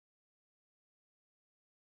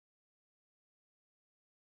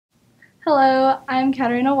Hello, I'm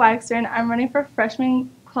Katarina Waxter and I'm running for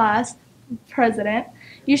freshman class president.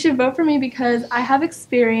 You should vote for me because I have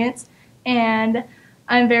experience and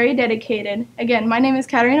I'm very dedicated. Again, my name is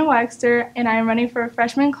Katarina Waxter and I am running for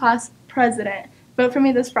freshman class president. Vote for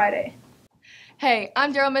me this Friday. Hey,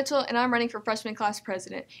 I'm Daryl Mitchell, and I'm running for freshman class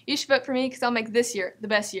president. You should vote for me because I'll make this year the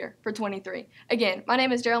best year for 23. Again, my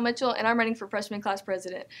name is Daryl Mitchell, and I'm running for freshman class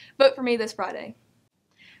president. Vote for me this Friday.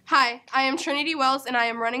 Hi, I am Trinity Wells and I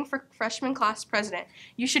am running for freshman class president.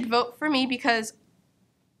 You should vote for me because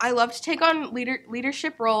I love to take on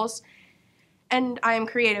leadership roles and I am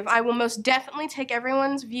creative. I will most definitely take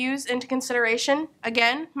everyone's views into consideration.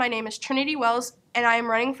 Again, my name is Trinity Wells and I am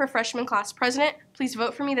running for freshman class president. Please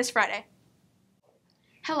vote for me this Friday.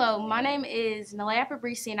 Hello, my name is Nalaya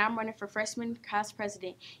Pabrisi and I'm running for freshman class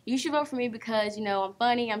president. You should vote for me because, I'm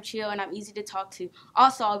funny, I'm chill, and I'm easy to talk to.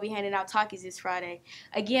 Also, I'll be handing out talkies this Friday.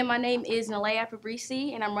 Again, my name is Nalaya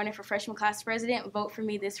Pabrisi and I'm running for freshman class president. Vote for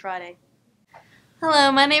me this Friday.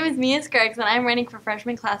 Hello, my name is Mia Scruggs and I'm running for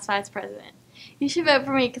freshman class vice president. You should vote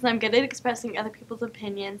for me because I'm good at expressing other people's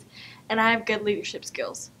opinions and I have good leadership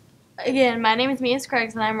skills. Again, my name is Mia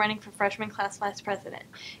Scruggs and I'm running for freshman class vice president.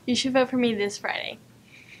 You should vote for me this Friday.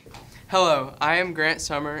 Hello, I am Grant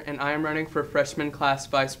Summer and I am running for freshman class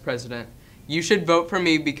vice president. You should vote for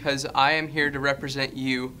me because I am here to represent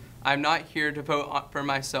you. I'm not here to vote for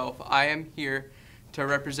myself. I am here to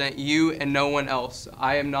represent you and no one else.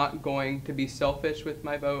 I am not going to be selfish with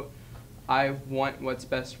my vote. I want what's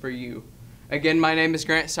best for you. Again, my name is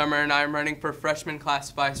Grant Summer and I am running for freshman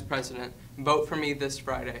class vice president. Vote for me this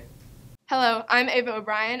Friday. Hello, I'm Ava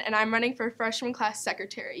O'Brien, and I'm running for freshman class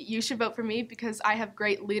secretary. You should vote for me because I have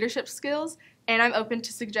great leadership skills, and I'm open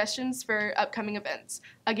to suggestions for upcoming events.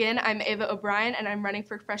 Again, I'm Ava O'Brien, and I'm running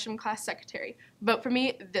for freshman class secretary. Vote for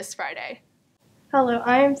me this Friday. Hello,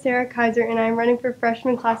 I am Sarah Kaiser and I am running for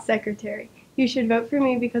freshman class secretary. You should vote for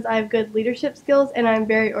me because I have good leadership skills and I am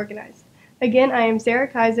very organized. Again, I am Sarah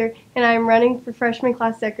Kaiser and I am running for freshman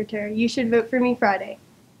class secretary. You should vote for me Friday.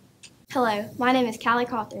 Hello, my name is Callie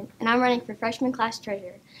Cawthorn, and I'm running for freshman class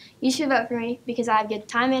treasurer. You should vote for me because I have good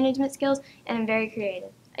time management skills and I'm very creative.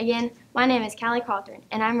 Again, my name is Callie Cawthorn,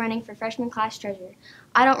 and I'm running for freshman class treasurer.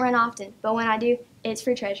 I don't run often, but when I do, it's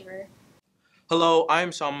for treasurer. Hello, I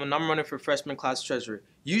am Shama and I'm running for freshman class treasurer.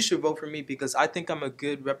 You should vote for me because I think I'm a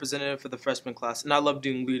good representative for the freshman class and I love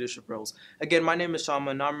doing leadership roles. Again, my name is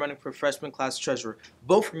Shama and I'm running for freshman class treasurer.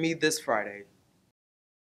 Vote for me this Friday.